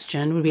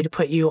suggestion would be to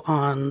put you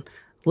on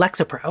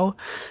Lexapro.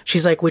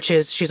 She's like,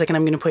 and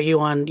I'm going to put you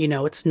on,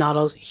 it's not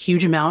a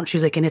huge amount.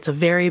 She's like, and it's a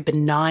very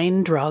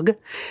benign drug.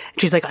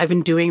 She's like, I've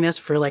been doing this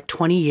for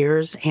 20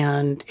 years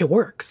and it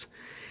works.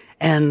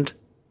 And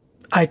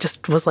I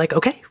just was like,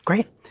 okay,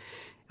 great. It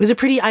was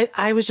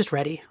I was just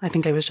ready. I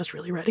think I was just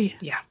really ready.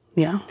 Yeah.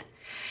 Yeah.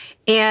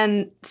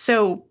 And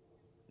so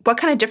what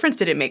kind of difference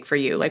did it make for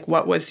you?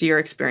 What was your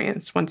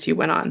experience once you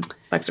went on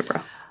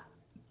Lexapro?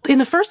 In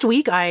the first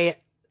week, I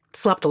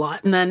slept a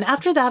lot. And then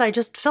after that, I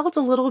just felt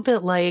a little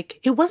bit like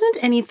it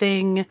wasn't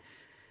anything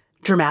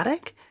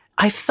dramatic.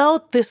 I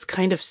felt this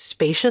kind of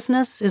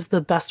spaciousness is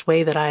the best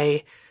way that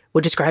I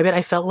would describe it.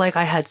 I felt like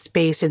I had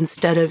space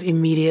instead of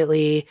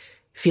immediately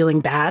feeling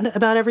bad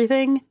about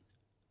everything.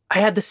 I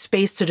had the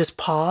space to just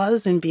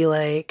pause and be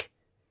like,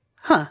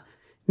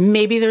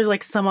 maybe there's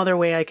some other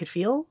way I could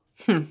feel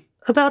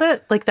about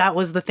it. That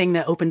was the thing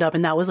that opened up.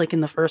 And that was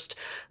in the first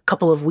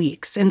couple of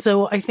weeks. And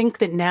so I think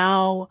that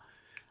now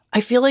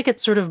I feel like it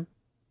sort of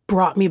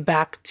brought me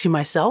back to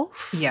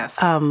myself. Yes.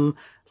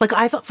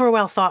 I for a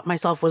while thought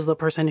myself was the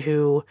person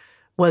who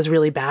was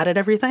really bad at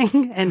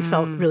everything and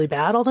felt really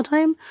bad all the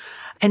time.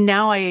 And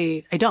now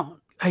I don't.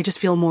 I just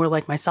feel more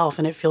like myself,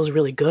 and it feels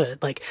really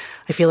good. Like,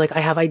 I feel like I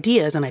have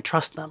ideas and I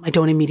trust them. I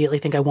don't immediately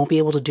think I won't be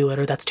able to do it,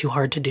 or that's too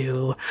hard to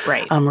do.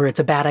 Right. Or it's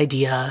a bad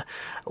idea,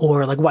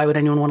 or like, why would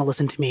anyone want to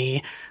listen to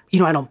me?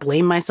 I don't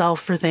blame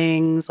myself for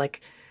things.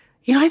 Like,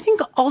 I think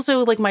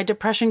also like my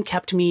depression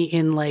kept me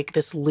in like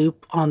this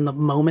loop on the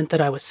moment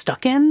that I was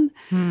stuck in.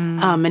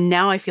 And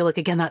now I feel like,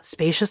 again, that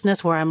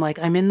spaciousness where I'm like,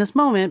 I'm in this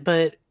moment,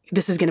 but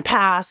this is going to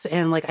pass.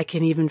 And like, I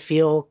can even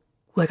feel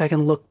like I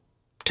can look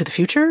to the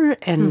future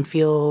and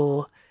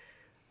feel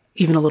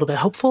even a little bit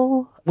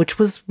hopeful, which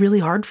was really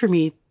hard for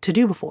me to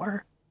do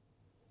before.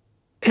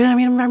 And I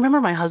mean, I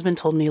remember my husband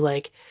told me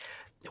like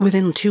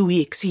within 2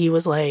 weeks, he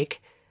was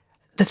like,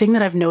 the thing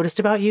that I've noticed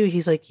about you,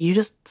 he's like, you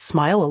just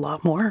smile a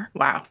lot more.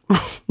 Wow.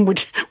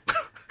 Which,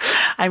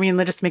 I mean,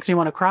 that just makes me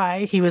want to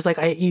cry. He was like,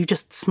 you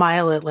just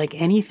smile at like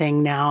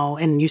anything now,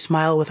 and you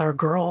smile with our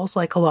girls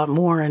like a lot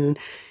more. And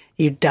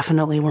you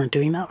definitely weren't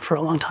doing that for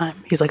a long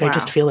time. He's like, wow. I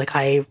just feel like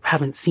I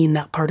haven't seen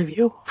that part of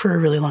you for a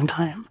really long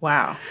time.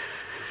 Wow.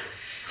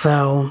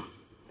 So,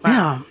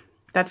 yeah.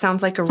 That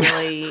sounds like a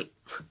really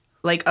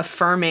like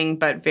affirming,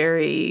 but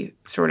very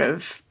sort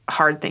of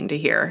hard thing to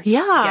hear.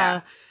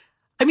 Yeah.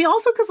 I mean,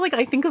 also because like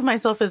I think of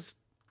myself as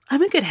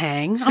I'm a good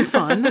hang. I'm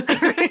fun. Right?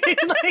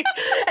 Like,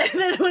 and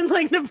then when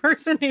like the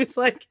person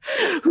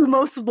who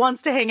most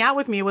wants to hang out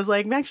with me was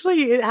like,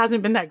 actually, it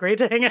hasn't been that great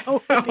to hang out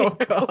with you. Oh,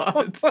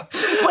 God.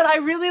 But I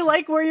really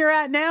like where you're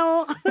at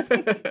now.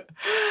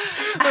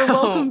 Or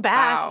welcome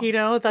back.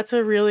 Wow. That's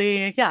a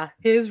really, it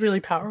is really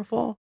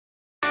powerful.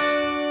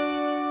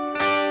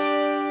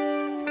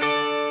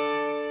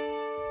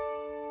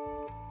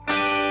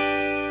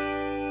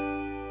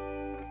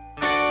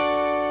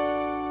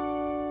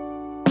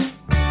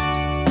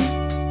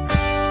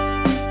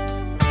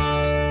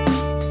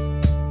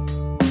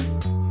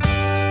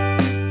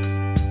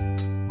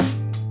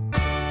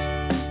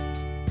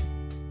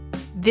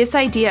 This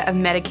idea of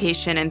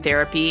medication and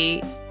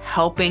therapy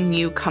helping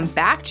you come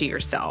back to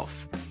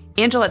yourself.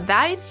 Angela,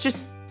 that is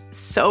just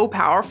so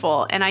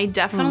powerful. And I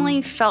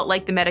definitely felt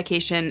like the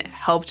medication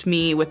helped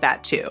me with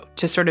that too,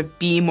 to sort of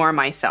be more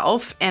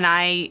myself. And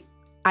I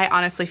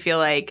honestly feel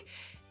like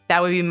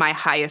that would be my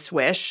highest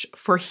wish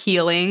for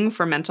healing,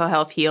 for mental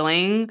health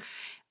healing,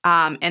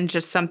 and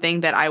just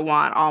something that I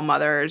want all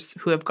mothers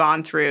who have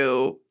gone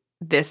through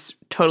this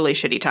totally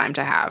shitty time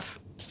to have.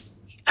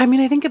 I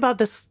mean, I think about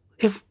this,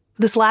 if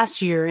this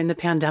last year in the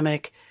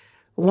pandemic,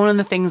 one of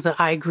the things that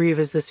I grieve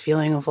is this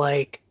feeling of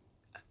like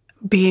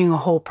being a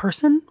whole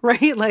person,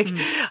 right? Like,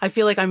 I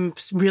feel like I'm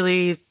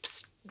really,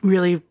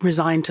 really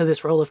resigned to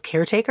this role of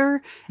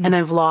caretaker, and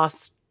I've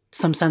lost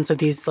some sense of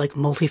these like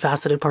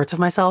multifaceted parts of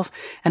myself.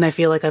 And I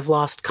feel like I've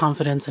lost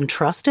confidence and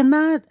trust in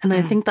that. And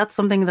I think that's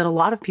something that a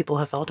lot of people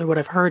have felt, or what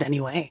I've heard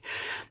anyway.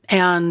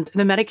 And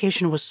the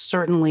medication was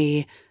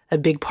certainly a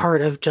big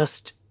part of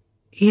just,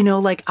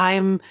 like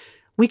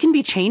we can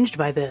be changed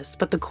by this,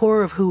 but the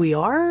core of who we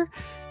are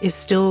is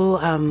still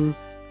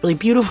really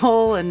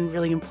beautiful and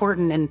really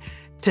important. And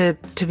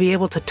to be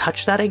able to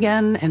touch that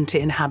again and to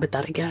inhabit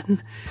that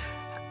again,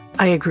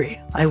 I agree.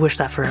 I wish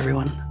that for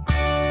everyone.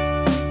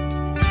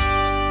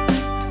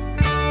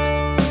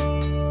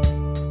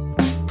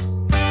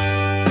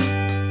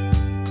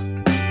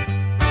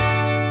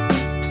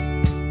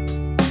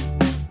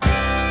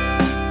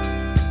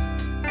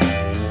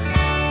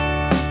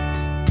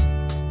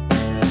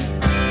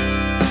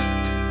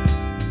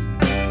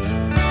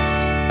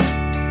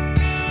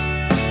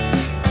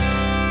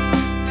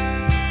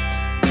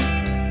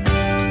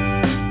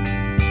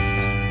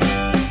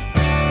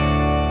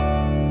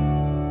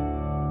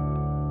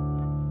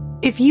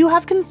 If you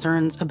have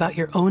concerns about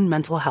your own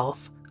mental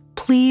health,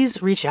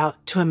 please reach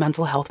out to a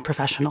mental health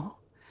professional.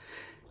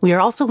 We are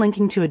also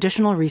linking to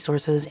additional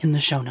resources in the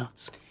show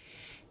notes.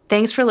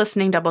 Thanks for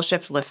listening, Double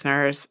Shift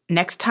listeners.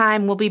 Next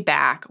time, we'll be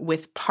back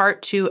with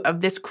part 2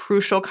 of this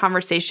crucial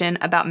conversation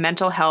about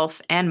mental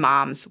health and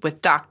moms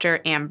with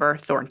Dr. Amber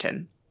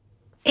Thornton.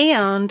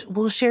 And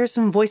we'll share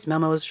some voice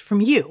memos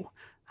from you,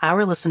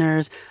 our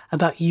listeners,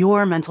 about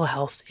your mental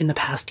health in the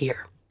past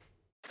year.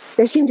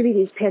 There seem to be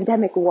these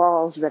pandemic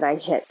walls that I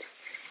hit,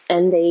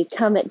 and they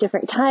come at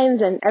different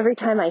times. And every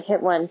time I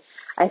hit one,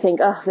 I think,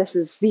 oh, this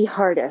is the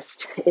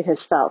hardest it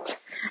has felt.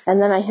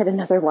 And then I hit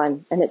another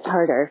one, and it's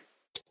harder.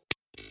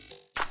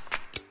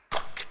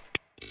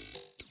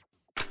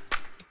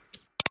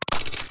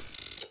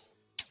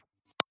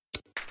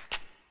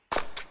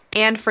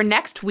 And for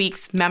next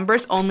week's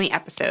members-only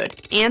episode,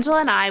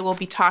 Angela and I will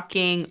be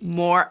talking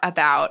more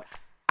about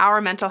our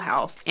mental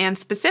health, and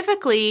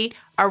specifically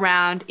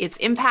around its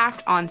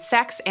impact on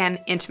sex and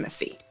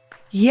intimacy.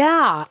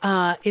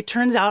 Yeah, it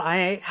turns out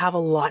I have a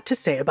lot to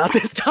say about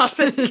this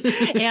topic.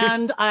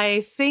 And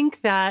I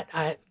think that,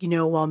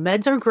 while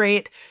meds are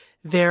great,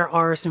 there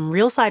are some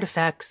real side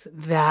effects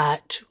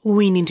that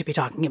we need to be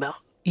talking about.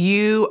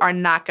 You are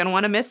not going to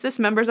want to miss this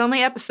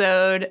members-only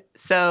episode.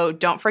 So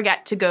don't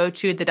forget to go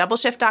to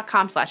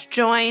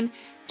thedoubleshift.com/join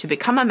to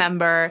become a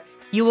member.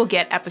 You will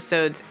get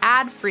episodes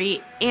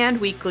ad-free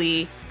and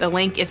weekly. The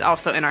link is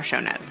also in our show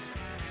notes.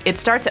 It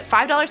starts at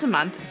 $5 a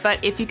month,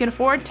 but if you can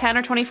afford $10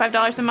 or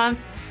 $25 a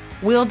month,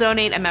 we'll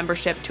donate a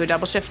membership to a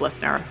Double Shift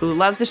listener who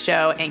loves the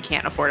show and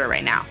can't afford it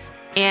right now.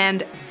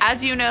 And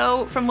as you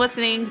know from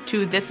listening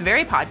to this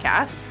very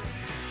podcast,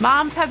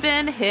 moms have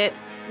been hit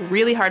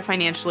really hard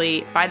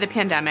financially by the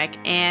pandemic,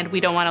 and we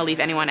don't want to leave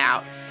anyone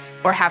out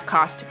or have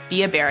cost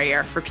be a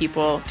barrier for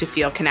people to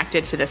feel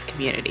connected to this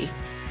community.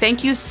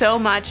 Thank you so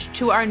much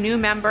to our new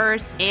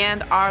members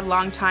and our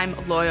longtime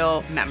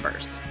loyal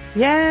members.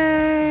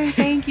 Yay!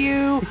 Thank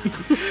you.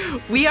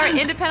 We are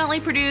independently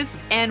produced,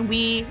 and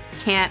we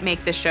can't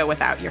make this show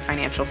without your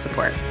financial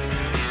support.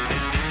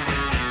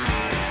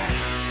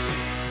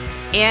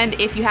 And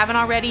if you haven't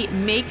already,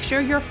 make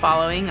sure you're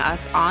following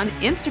us on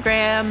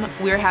Instagram.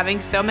 We're having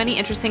so many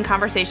interesting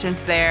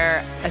conversations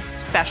there,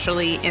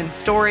 especially in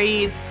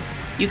stories.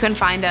 You can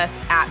find us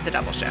at The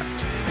Double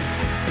Shift.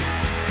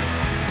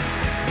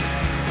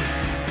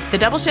 The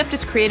Double Shift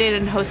is created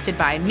and hosted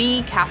by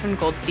me, Katherine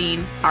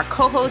Goldstein. Our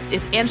co-host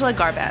is Angela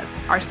Garbez.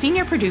 Our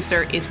senior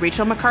producer is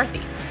Rachel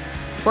McCarthy.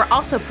 We're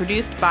also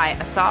produced by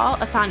Asal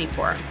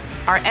Asanipur.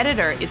 Our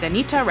editor is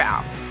Anita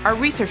Rao. Our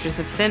research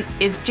assistant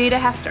is Jada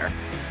Hester.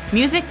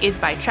 Music is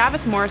by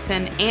Travis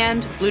Morrison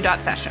and Blue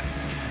Dot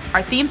Sessions.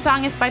 Our theme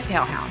song is by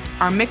Palehound.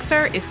 Our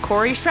mixer is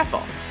Corey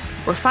Schreppel.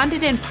 We're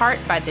funded in part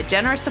by the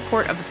generous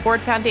support of the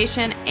Ford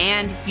Foundation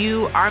and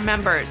you, our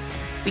members.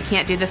 We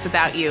can't do this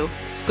without you.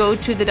 Go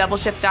to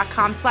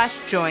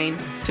thedoubleshift.com/join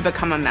to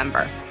become a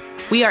member.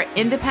 We are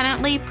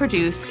independently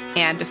produced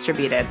and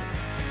distributed.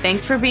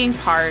 Thanks for being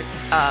part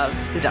of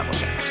The Double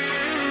Shift.